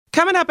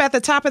Coming up at the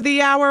top of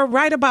the hour,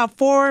 right about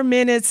 4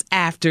 minutes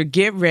after,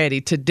 get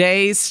ready.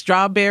 Today's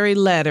Strawberry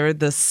Letter.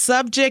 The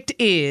subject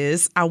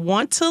is, I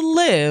want to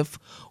live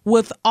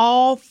with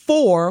all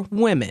 4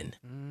 women.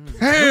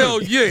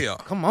 Hell yeah.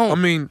 Come on. I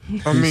mean,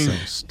 He's so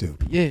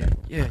stupid. Yeah.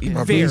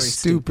 Very He's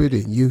stupid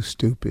and you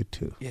stupid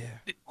too. Yeah.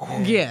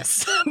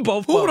 Yes,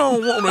 both who of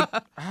them. don't want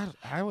to?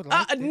 I would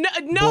like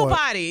that.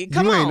 Nobody. Boy,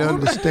 Come you on. ain't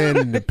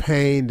understanding the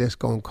pain that's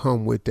gonna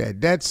come with that.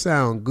 That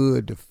sound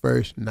good the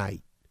first night.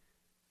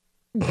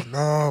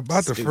 No,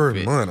 about the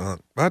first month, huh?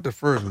 About the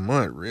first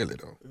month, really,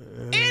 though.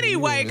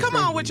 Anyway, come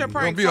on with your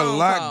prank Gonna be a phone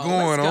lot call.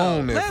 going Let's go.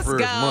 on that Let's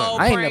first go.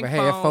 month. I ain't Prank never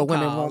had 4 phone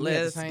women call. want me at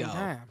the Let's same go.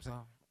 time. So.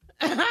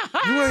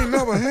 You ain't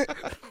never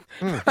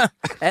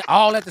had.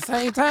 All at the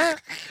same time?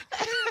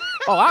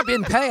 Oh, I've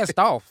been passed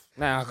off.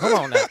 Now, come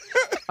on now.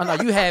 Oh, no,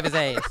 you have his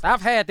ass.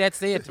 I've had that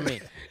said to me.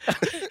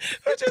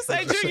 What'd you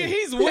say, Junior?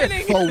 He's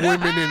winning. 4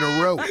 women in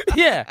a row.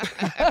 Yeah.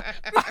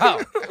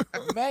 Oh,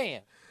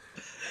 man.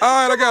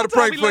 All right, I got a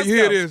prank Tommy, for you.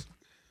 Here it let's is.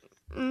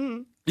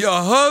 Your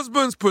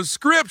husband's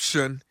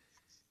prescription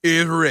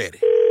is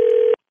ready.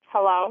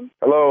 Hello.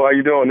 Hello, how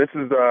you doing? This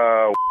is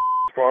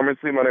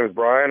Pharmacy. My name is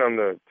Brian. I'm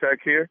the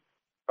tech here.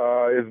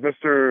 Is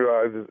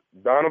Mr. Is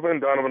it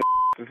Donovan?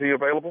 Is he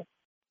available?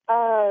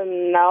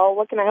 No.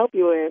 What can I help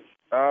you with?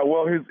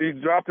 Well, he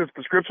dropped his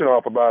prescription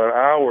off about an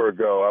hour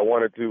ago.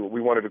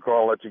 We wanted to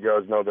call and let you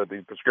guys know that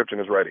the prescription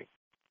is ready.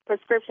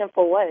 Prescription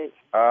for what?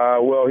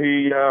 Well,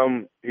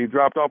 he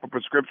dropped off a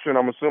prescription.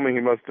 I'm assuming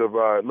he must have.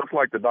 It looks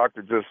like the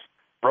doctor just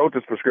wrote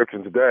this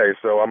prescription today,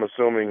 so I'm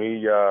assuming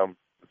he.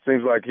 It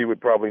seems like he would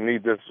probably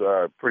need this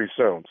pretty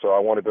soon. So I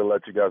wanted to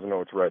let you guys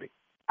know it's ready.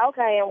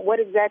 Okay, and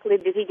what exactly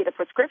did he get a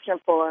prescription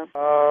for?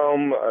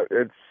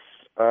 It's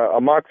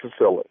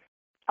amoxicillin.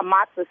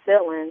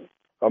 Amoxicillin.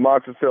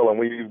 Amoxicillin.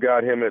 We've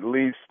got him at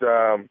least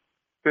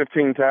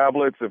 15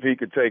 tablets. If he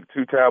could take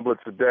 2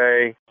 tablets a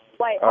day.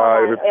 Wait,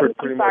 I'm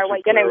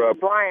sorry, your name is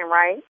Brian,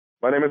 right?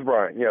 My name is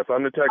Brian. Yes,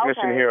 I'm the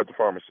technician here at the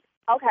pharmacy.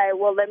 Okay,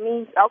 well,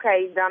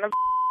 Donovan,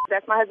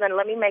 that's my husband.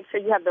 Let me make sure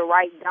you have the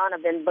right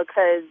Donovan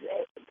because,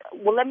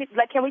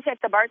 can we check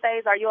the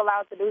birthdays? Are you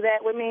allowed to do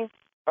that with me?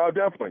 Oh,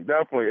 definitely.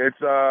 It's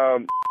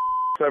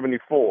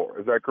 74.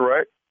 Is that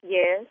correct?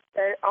 Yes.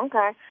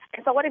 Okay.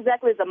 And so what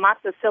exactly is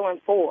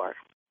amoxicillin for?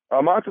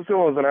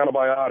 Amoxicillin is an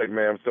antibiotic,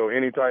 ma'am, so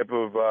any type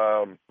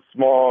of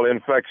small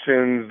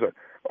infections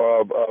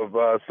of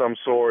some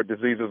sort,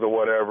 diseases or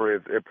whatever,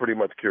 it pretty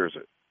much cures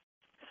it.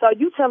 So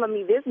you telling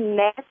me this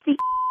nasty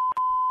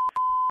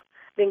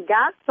then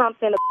got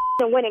something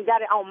and went and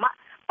got it on my...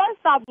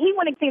 First off, he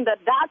went and seen the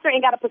doctor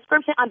and got a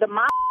prescription under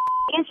my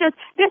insurance.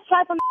 This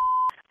type of...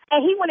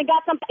 And he went and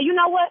got something. You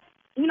know what?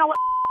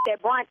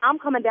 That Brian, I'm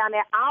coming down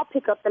there. I'll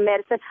pick up the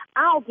medicine.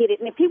 I'll get it.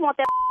 And if he wants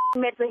that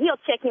medicine,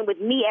 he'll check in with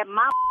me at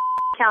my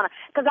counter.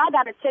 Because I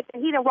got to check that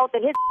he done wrote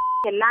that his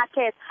cannot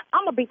cash.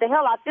 I'm going to beat the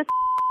hell out this.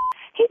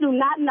 He do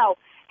not know.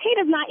 He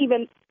does not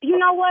even... You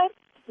know what?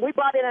 We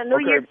brought in a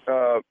New Year...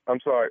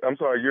 I'm sorry.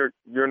 You're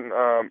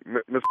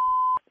Miss...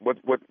 What?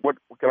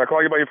 Can I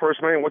call you by your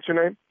first name? What's your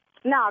name?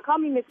 No, call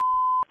me Miss.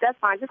 That's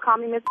fine. Just call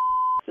me Miss.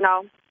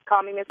 No,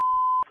 call me Miss.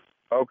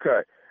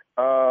 Okay.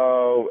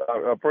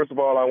 First of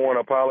all, I want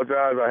to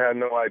apologize. I had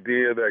no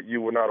idea that you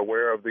were not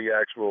aware of the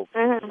actual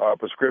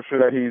prescription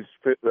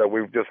that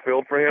we've just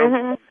filled for him.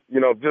 Mm-hmm. You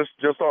know,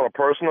 just on a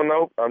personal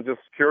note, I'm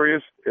just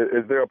curious.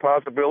 Is there a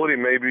possibility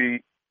maybe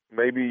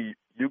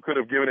you could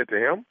have given it to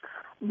him?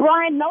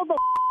 Brian, no, the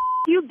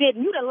you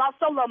didn't. You done lost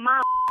so little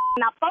mind.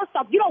 Now, first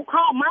off, you don't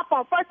call my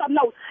phone. First off,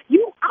 no,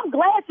 I'm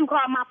glad you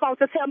called my phone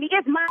to tell me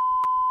it's my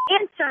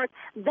insurance.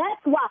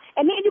 That's why.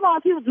 And then you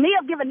gonna accuse me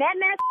of giving that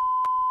nasty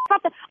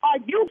something. Are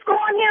you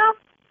screwing him?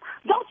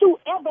 Don't you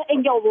ever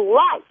in your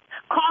life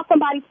call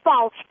somebody's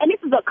phone, and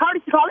this is a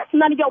courtesy call. It's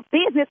none of your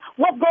business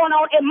what's going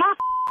on in my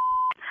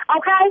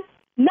okay?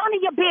 None of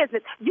your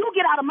business. You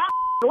get out of my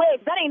legs.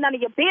 That ain't none of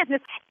your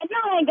business. And you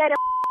ain't got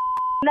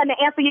nothing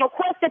to answer your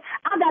question.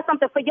 I got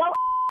something for your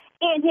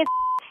and his.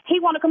 He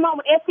want to come home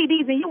with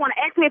STDs, and you want to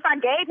ask me if I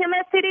gave him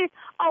STDs?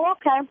 Oh,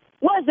 okay.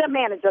 Where's your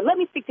manager? Let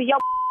me speak to your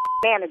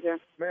manager.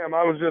 Ma'am,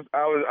 I'm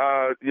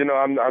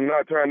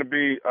not trying to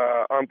be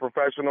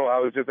unprofessional.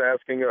 I was just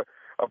asking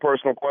a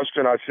personal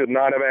question. I should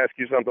not have asked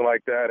you something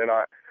like that, and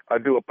I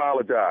do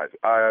apologize.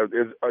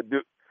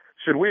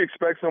 Should we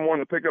expect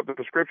someone to pick up the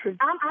prescription?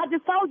 I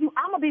just told you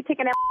I'm gonna be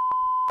picking that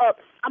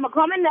up. I'm gonna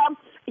come in there.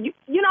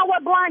 You know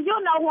what, Brian? You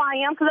know who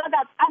I am because I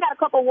got a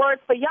couple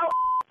words for your.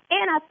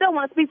 And I still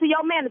want to speak to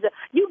your manager.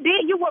 You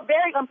were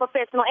very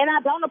unprofessional, and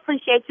I don't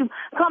appreciate you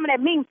coming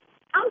at me.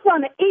 I'm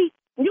trying to eat.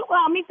 You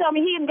called me, tell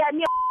me he didn't got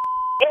me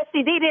a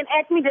STD, didn't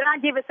ask me, did I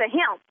give it to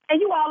him?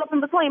 And you all up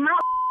in between my...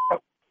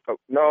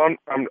 No,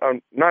 I'm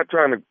not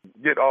trying to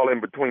get all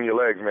in between your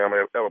legs, ma'am.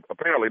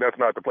 Apparently,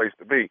 that's not the place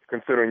to be,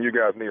 considering you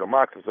guys need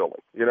amoxicillin,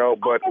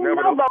 but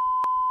nevertheless...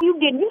 You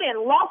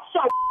didn't lost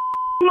your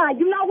mind.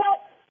 You know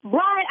what?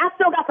 Brian, I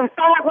still got some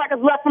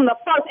firecrackers left from the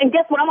first, and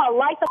guess what? I'm going to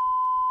light the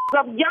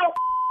up your...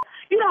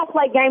 You don't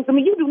play games with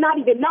me. You do not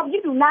even know.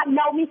 You do not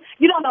know me.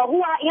 You don't know who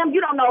I am.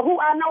 You don't know who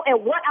I know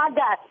and what I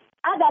got.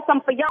 I got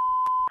something for y'all.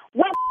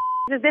 What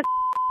is this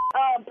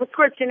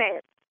prescription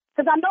at?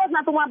 Because I know it's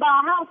not the one by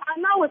our house. I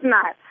know it's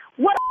not.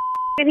 What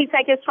did he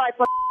take his choice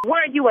for?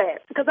 Where are you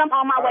at? Because I'm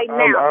on my way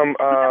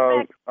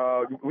now.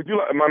 Would you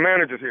like, my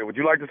manager's here. Would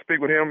you like to speak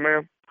with him,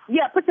 ma'am?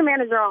 Yeah, put your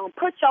manager on.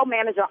 Put your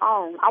manager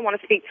on. I want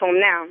to speak to him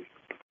now.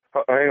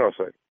 Hang on a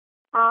second.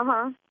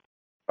 Uh-huh.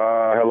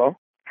 Hello?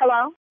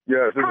 Hello?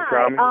 Yes, this is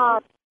Tommy.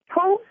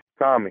 Who?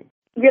 Tommy.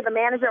 You're the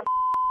manager of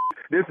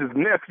This is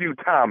nephew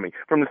Tommy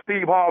from the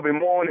Steve Harvey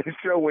Morning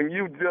Show when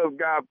you just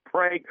got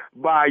pranked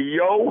by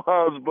your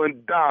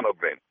husband,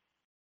 Donovan.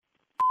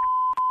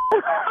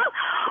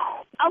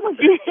 I'm going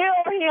to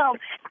kill him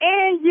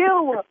and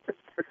you.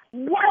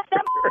 What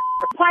the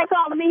prank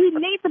calling me? He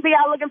needs to be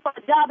out looking for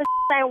a job. This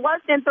ain't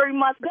worked in 3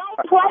 months.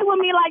 Don't play with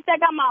me like that.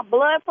 Got my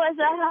blood pressure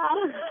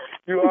high.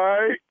 You all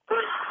right?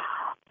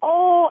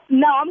 Oh,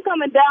 no, I'm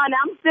coming down.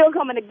 I'm still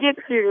coming to get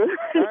you.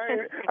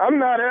 I'm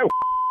not at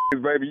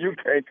baby. You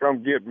can't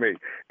come get me.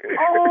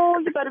 Oh,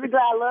 you better be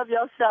glad I love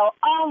your show.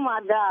 Oh, my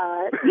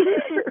God.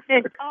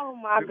 Oh,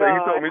 my God.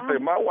 He told me, he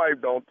said, my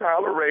wife don't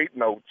tolerate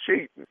no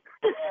cheating.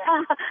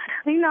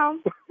 He know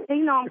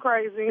I'm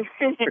crazy.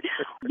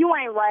 You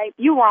ain't right.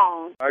 You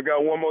wrong. I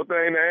got one more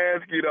thing to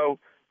ask you, though.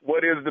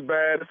 What is the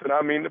baddest, and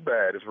I mean the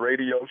baddest,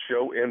 radio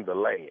show in the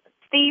land?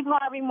 Steve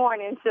Harvey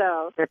Morning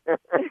Show.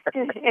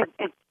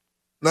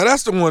 Now,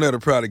 that's the one that'll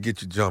probably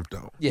get you jumped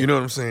on. Yeah. You know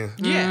what I'm saying?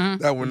 Yeah.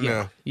 That one Yeah.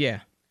 now.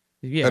 Yeah.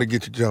 Yeah. That'll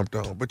get you jumped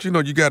on. But, you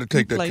got to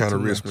take that play kind of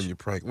too risk much. when you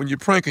prank. When you're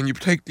pranking, you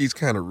take these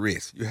kind of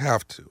risks. You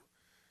have to.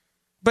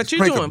 But It's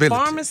you're doing prankability.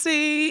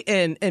 pharmacy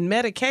and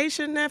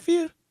medication,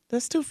 nephew?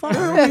 That's too far.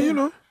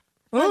 Yeah,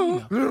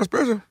 I mean,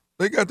 especially,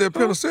 they got that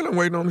penicillin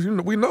waiting on us.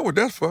 We know what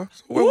that's for.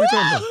 So what are we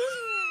talking about?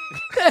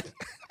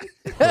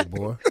 Oh,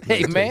 boy.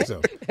 Hey, Let me tell you man.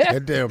 something.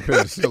 That damn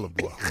penicillin,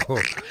 boy.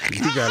 Oh,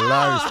 you got a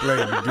lot of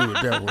explaining to do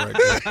with that one right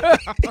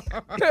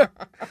there.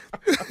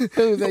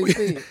 Who they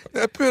see?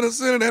 That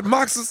penicillin, that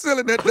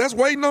moxicillin, that's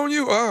waiting on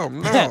you. Oh,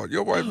 no.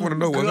 Your wife want to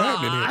know what's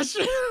happening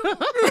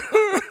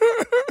here.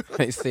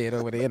 They say it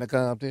over the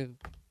intercom, too.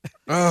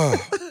 Oh,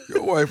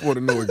 your wife want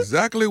to know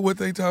exactly what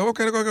they talk.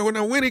 Okay.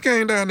 Now, when he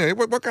came down there,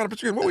 what kind of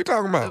prescription? What we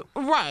talking about?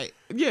 Right.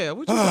 Yeah,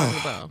 what you talking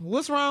about?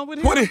 What's wrong with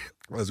him?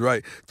 That's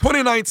right.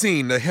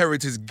 2019, the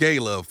Heritage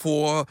Gala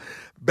for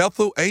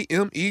Bethel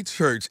AME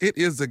Church. It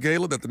is the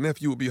gala that the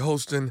nephew will be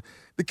hosting.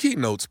 The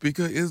keynote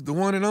speaker is the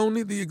one and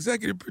only, the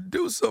executive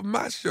producer of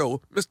my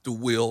show, Mr.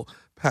 Will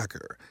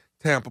Packer.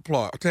 Tampa,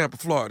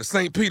 Florida.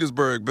 St.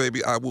 Petersburg,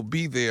 baby. I will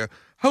be there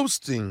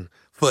hosting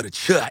for the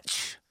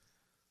church.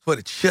 For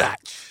the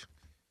church.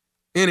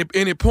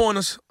 Any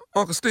pointers,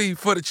 Uncle Steve,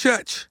 for the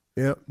church?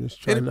 Yep,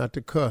 just try not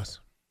to cuss.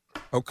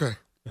 Okay.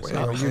 That's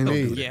all you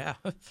need. Yeah.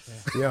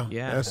 Yeah,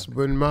 that's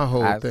been my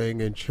whole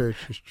thing in church,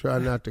 is try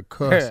not to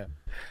cuss.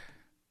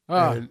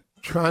 And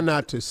try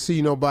not to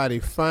see nobody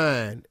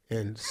fine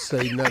and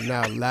say nothing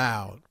out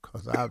loud,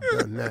 because I've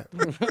done that.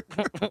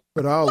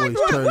 But I always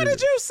turn What it.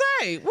 did you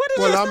say? What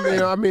did you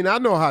say? I mean, I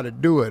know how to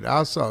do it. It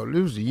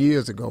was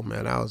years ago,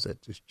 man. I was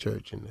at this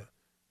church, and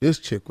this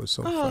chick was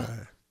so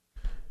fine.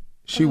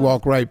 She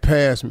walked right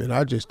past me, and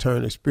I just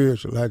turned it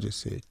spiritual. I just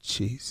said,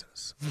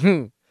 Jesus.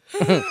 And,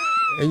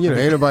 ain't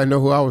nobody know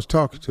who I was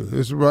talking to.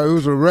 It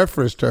was a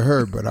reference to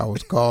her, but I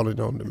was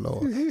calling on the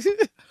Lord.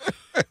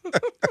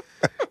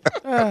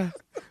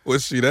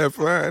 Was she that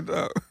fine,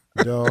 dog?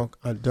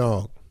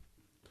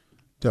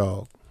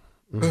 Dog.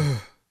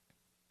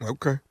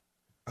 Okay.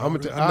 I I'm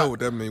know what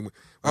that means.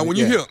 When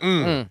you hear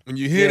when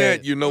you hear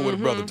that, you know what a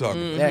brother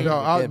talking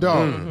about.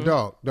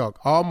 Dog.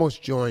 I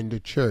almost joined the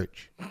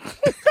church.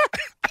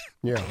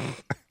 Yeah.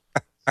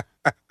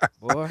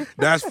 Boy.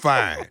 That's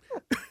fine.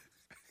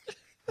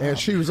 And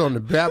she was on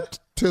the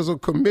baptismal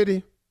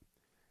committee,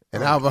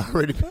 and I've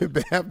already been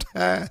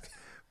baptized.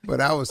 But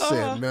I was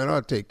saying, man,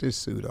 I'll take this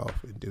suit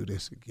off and do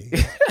this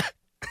again.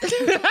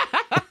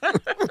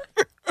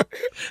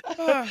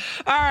 All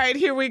right,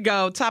 here we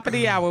go. Top of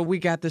the hour, we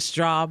got the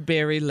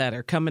strawberry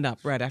letter coming up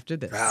right after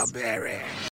this. Strawberry.